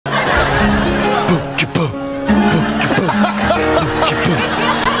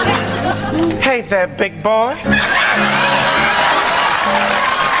Hey there, big boy.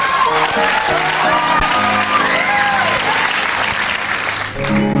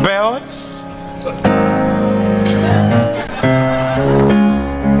 Bells?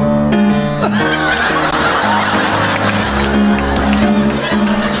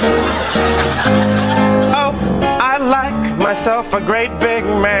 Myself a great big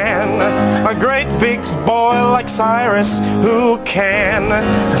man, a great big boy like Cyrus, who can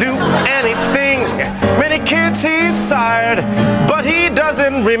do anything. Many kids he's sired, but he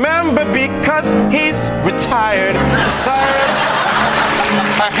doesn't remember because he's retired. Cyrus,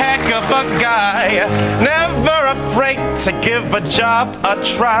 a heck of a guy, never afraid to give a job a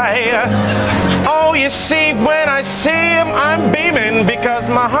try. Oh, you see, when I see him, I'm beaming because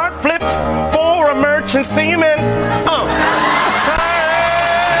my heart flips for a merchant seaman.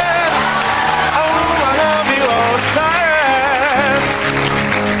 Cyrus, oh, I love you, oh, Cyrus.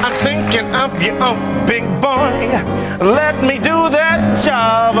 I'm thinking of you, oh, big boy. Let me do that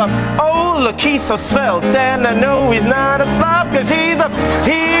job. Oh, look, he's so svelte, and I know he's not a slob, cause he's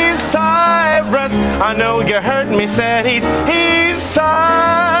Cyrus. I know you heard me say he's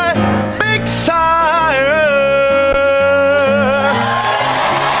Big Cyrus.